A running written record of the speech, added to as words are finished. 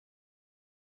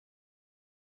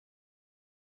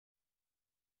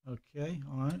Okay,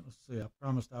 all right. Let's see. I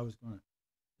promised I was going to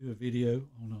do a video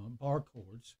on bar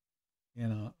chords,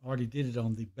 and I already did it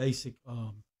on the basic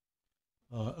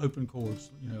open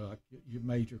chords. You know, like your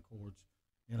major chords,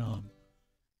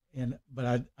 and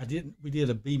but I didn't. We did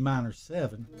a B minor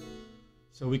 7,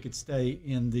 so we could stay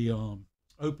in the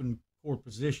open chord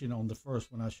position on the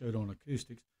first one I showed on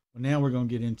acoustics. But now we're going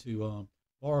to get into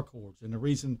bar chords, and the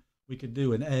reason we could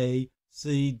do an A,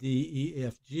 C, D, E,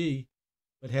 F, G,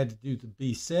 but had to do the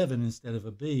B7 instead of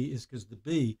a B is because the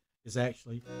B is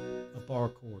actually a bar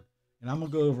chord. And I'm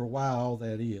going to go over why all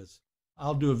that is.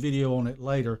 I'll do a video on it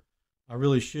later. I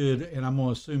really should, and I'm going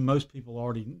to assume most people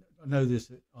already know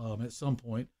this at some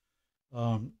point,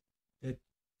 that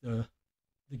the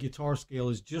guitar scale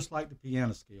is just like the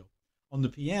piano scale. On the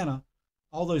piano,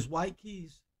 all those white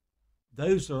keys,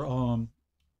 those are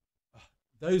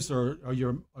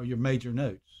your major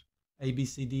notes, A, B,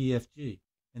 C, D, E, F, G.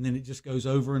 And then it just goes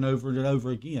over and over and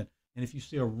over again. And if you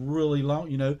see a really long,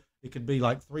 you know, it could be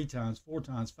like 3 times, 4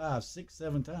 times, 5, 6,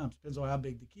 7 times, depends on how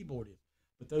big the keyboard is.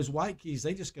 But those white keys,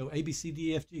 they just go A, B, C,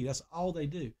 D, E, F, G. That's all they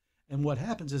do. And what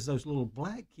happens is those little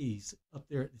black keys up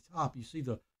there at the top, you see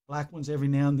the black ones every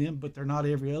now and then, but they're not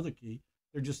every other key.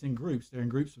 They're just in groups. They're in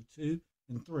groups of 2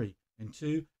 and 3 and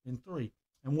 2 and 3.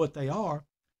 And what they are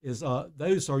is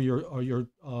those are your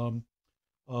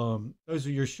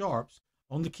sharps.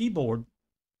 On the keyboard,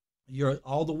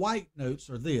 all the white notes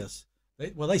are this.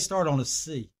 They start on a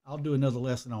C. I'll do another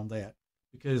lesson on that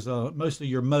because most of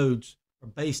your modes are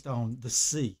based on the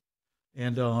C.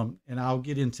 And I'll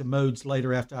get into modes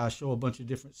later after I show a bunch of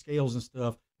different scales and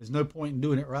stuff. There's no point in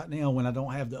doing it right now when I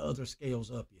don't have the other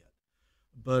scales up yet.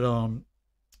 But on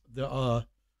the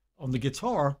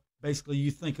guitar, basically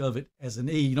you think of it as an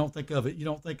E. You don't think of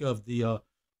the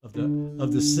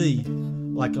C,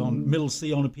 like on middle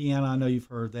C on the piano. I know you've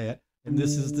heard that. And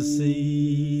this is the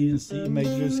C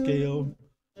major scale.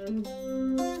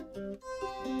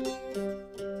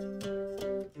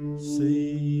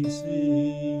 C.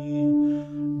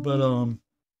 But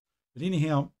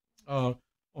anyhow, for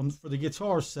the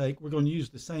guitar's sake, we're going to use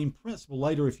the same principle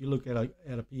later. If you look at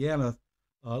a piano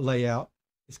layout,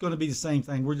 it's going to be the same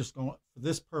thing. We're just going, for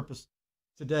this purpose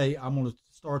today, I'm going to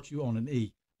start you on an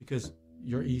E because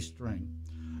your E string,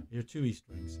 your 2 E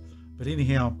strings. But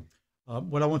anyhow,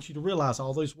 what I want you to realize,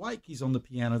 all those white keys on the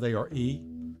piano, they are E,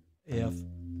 F,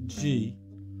 G.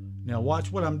 Now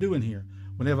watch what I'm doing here.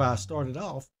 Whenever I started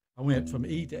off, I went from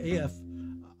E to F.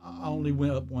 I only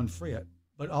went up 1 fret.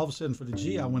 But all of a sudden for the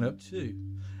G, I went up 2.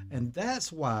 And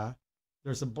that's why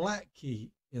there's a black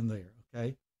key in there,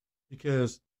 okay?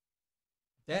 Because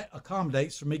that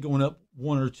accommodates for me going up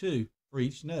 1 or 2 for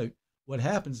each note. What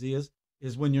happens is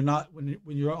when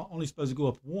you're only supposed to go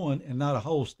up 1 and not a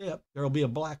whole step, there'll be a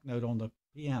black note on the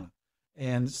piano.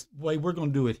 And the way we're going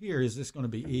to do it here is it's going to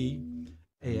be E,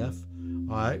 F,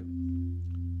 all right,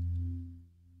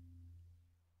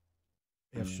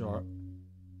 F sharp,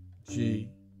 G,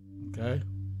 okay,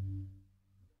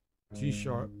 G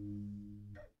sharp,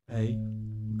 A,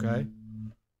 okay,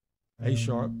 A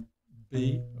sharp,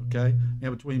 B, okay.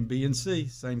 Now between B and C,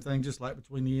 same thing, just like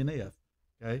between E and F,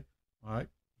 okay, all right.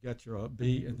 You got your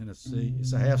B and then a C.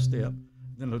 It's a half step.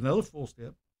 Then another full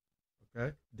step,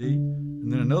 okay, D,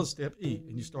 and then another step, E,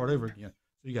 and you start over again.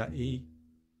 So you got E,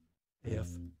 F,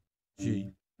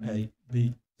 G, A,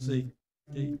 B, C,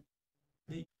 D,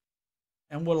 E.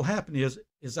 And what'll happen is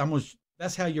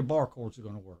that's how your bar chords are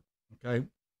going to work, okay?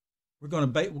 We're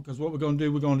going to because what we're going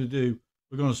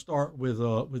to start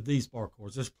with these bar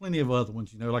chords. There's plenty of other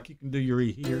ones, you know, like you can do your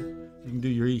E here, you can do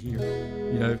your E here,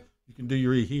 you know, you can do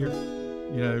your E here,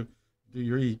 you know, do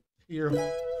your E here.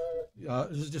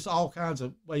 There's just all kinds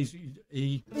of ways you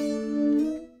E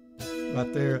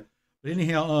right there. But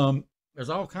anyhow, there's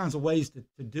all kinds of ways to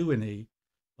do an E,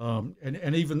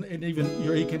 and even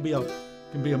your E can be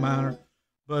a minor.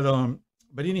 But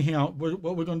anyhow,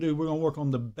 what we're going to do, we're going to work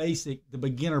on the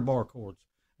beginner bar chords.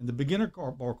 And the beginner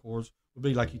bar chords would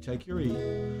be like you take your E,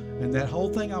 and that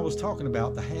whole thing I was talking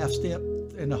about, the half step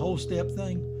and the whole step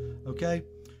thing, okay?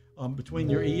 Between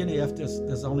your E and F,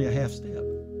 there's only a half step.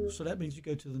 So that means you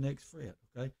go to the next fret,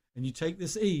 okay? And you take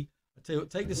this E,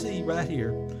 take this E right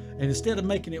here, and instead of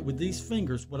making it with these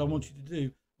fingers, what I want you to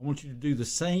do, I want you to do the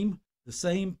same,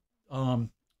 have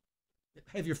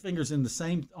your fingers on the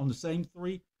same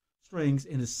 3 strings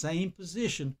in the same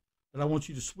position, but I want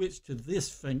you to switch to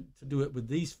this thing to do it with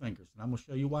these fingers, and I'm going to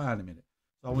show you why in a minute.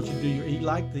 So I want you to do your E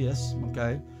like this,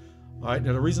 okay? All right,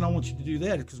 now the reason I want you to do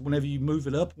that is because whenever you move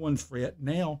it up 1 fret,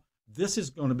 now this is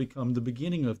going to become the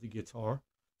beginning of the guitar.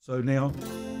 So now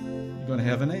you're going to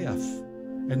have an F.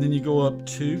 And then you go up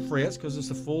 2 frets because it's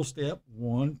a full step.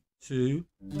 1, 2,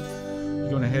 You're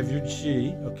going to have your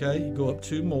G, okay? You go up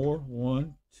 2 more,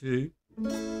 1, 2.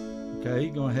 Okay,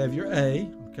 you're going to have your A,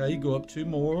 okay? You go up 2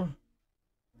 more.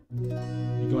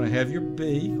 You're going to have your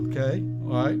B, okay?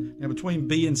 All right. Now between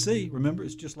B and C, remember,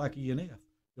 it's just like E and F.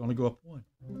 You only go up 1.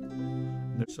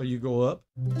 So you go up,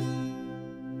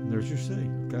 and there's your C,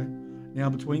 okay? Now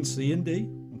between C and D,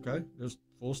 okay, there's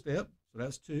full step, so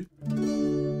that's 2. All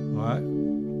right,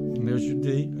 and there's your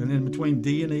D, and then between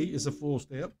D and E is a full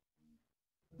step,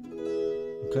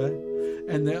 okay?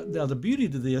 And now the beauty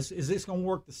to this is it's going to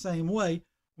work the same way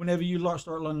whenever you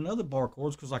start learning other bar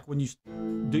chords, because like when you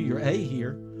do your A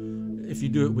here, if you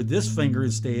do it with this finger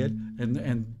instead,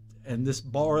 and this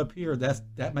bar up here,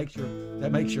 that makes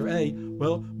your A.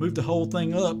 Well, move the whole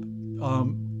thing up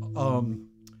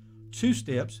 2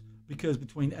 steps, because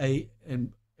between A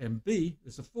and B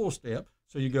is a full step.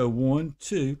 So you go 1,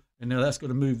 2, and now that's going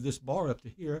to move this bar up to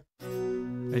here.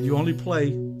 And you only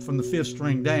play from the 5th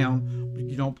string down.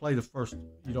 You don't play the first.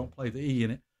 You don't play the E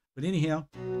in it. But anyhow,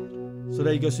 so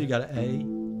there you go. So you got an A,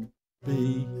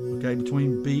 B. Okay,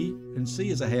 between B and C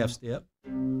is a half step.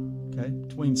 Okay,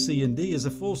 between C and D is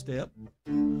a full step.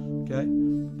 Okay,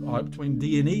 all right, between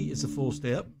D and E is a full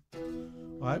step.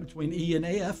 All right, between E and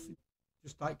F,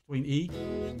 just like between E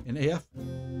and F.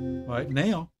 All right,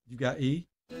 now you got E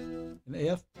and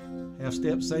F, half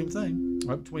step, same thing. All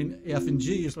right, between F and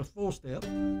G is a full step.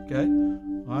 Okay,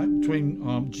 all right,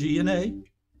 between G and A,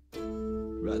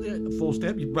 right there, a full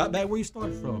step. You're right back where you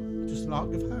started from, just an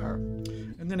octave higher.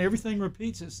 And then everything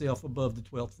repeats itself above the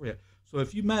 12th fret. So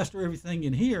if you master everything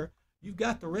in here, you've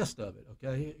got the rest of it,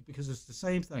 okay? Because it's the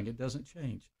same thing. It doesn't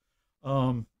change.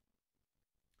 All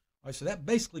right, so that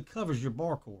basically covers your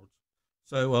bar chords.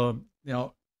 So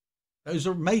now, those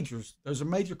are majors. Those are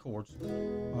major chords.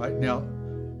 All right, now,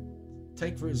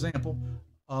 take for example,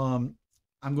 I'm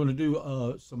going to do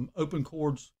some open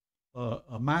chords,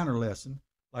 a minor lesson.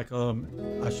 Like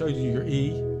I showed you your E,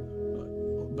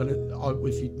 but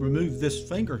if you remove this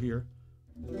finger here,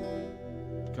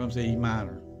 it becomes E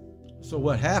minor. So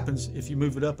what happens if you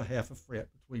move it up a half a fret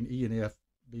between E and F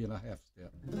being a half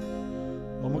step?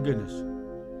 Oh my goodness.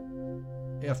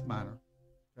 F minor,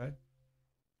 okay?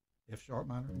 F sharp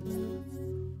minor,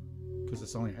 because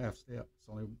it's only a half step. It's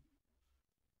only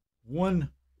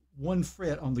one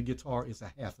fret on the guitar is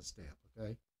a half a step,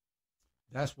 okay?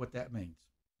 That's what that means.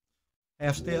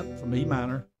 Half step from E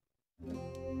minor,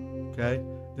 okay?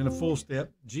 Then a full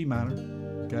step, G minor,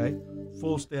 okay?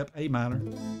 Full step, A minor.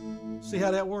 See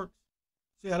how that works?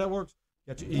 See how that works?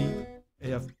 You got your E,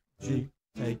 F, G,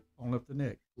 A on up the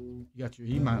neck. You got your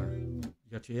E minor. You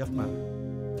got your F minor.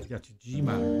 You got your G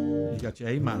minor. You got your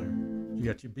A minor. You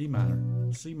got your B minor,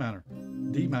 C minor,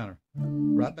 D minor.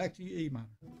 Right back to your E minor.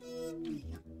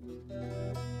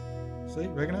 See?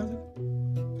 Recognize it?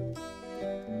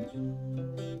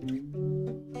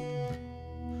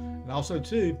 And also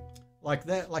too, like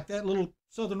that little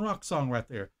Southern rock song right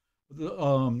there.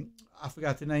 I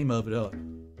forgot the name of it.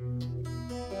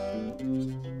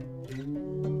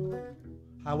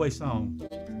 Highway Song.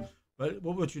 But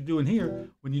what you're doing here,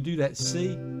 when you do that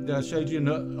C that I showed you in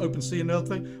the open C, another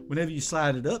thing, whenever you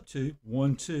slide it up to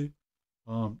 1, 2,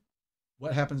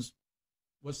 what happens?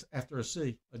 What's after a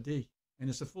C? A D, and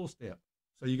it's a full step.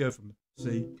 So you go from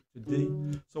C to D.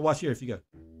 So watch here if you go.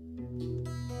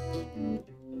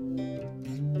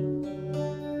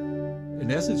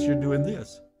 In essence, you're doing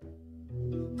this.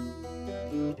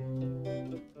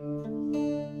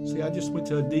 See, I just went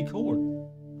to a D chord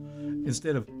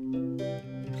instead of,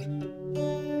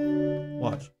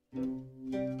 watch.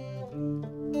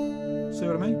 See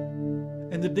what I mean?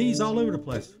 And the D's all over the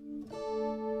place.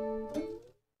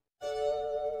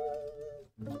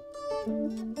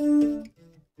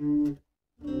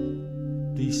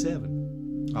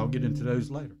 D7. I'll get into those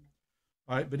later.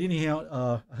 All right, but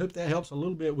anyhow, I hope that helps a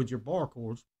little bit with your bar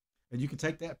chords. And you can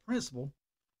take that principle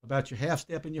about your half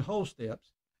step and your whole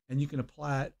steps, and you can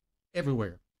apply it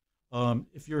everywhere.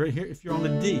 If you're here, if you're on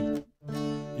the D,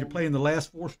 you're playing the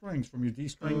last 4 strings from your D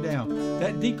string down.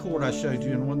 That D chord I showed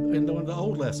you in one of the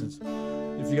old lessons.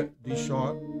 If you got D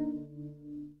sharp,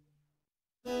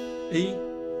 E,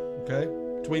 okay,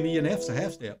 between E and F's a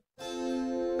half step.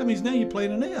 That means now you're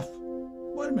playing an F.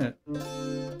 Wait a minute.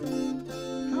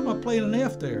 How am I playing an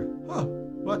F there? Huh.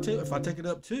 Well, if I take it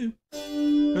up 2,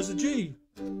 there's a G.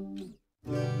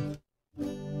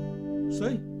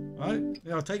 See? All right.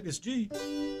 Now I'll take this G.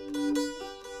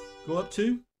 Go up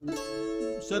 2.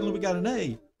 Suddenly we got an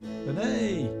A. An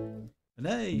A. An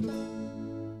A.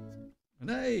 An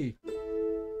A.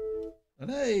 An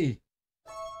A.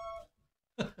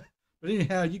 But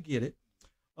anyhow, you get it.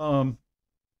 And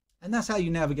that's how you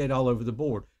navigate all over the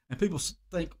board. And people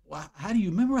think, well, how do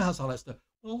you memorize all that stuff?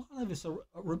 Well, a lot of it's a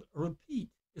repeat.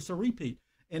 It's a repeat,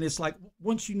 and it's like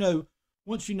once you know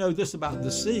this about the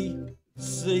C,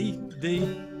 C,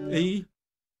 D, E,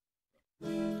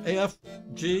 F,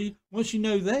 G. Once you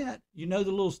know that, you know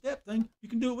the little step thing. You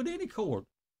can do it with any chord.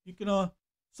 You can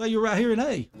say you're right here in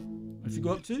A. If you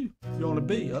go up two, you're on a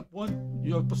B. Up one,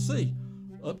 you're up a C.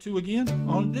 Up two again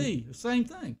on a D. The same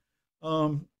thing.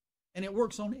 And it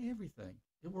works on everything.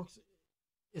 It works.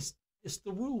 It's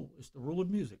the rule. It's the rule of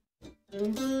music. All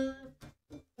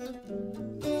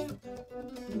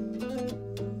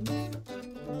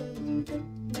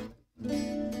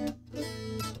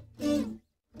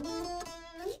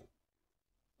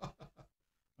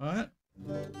right.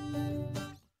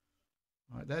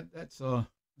 All right. That's let's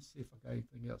see if I got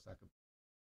anything else I can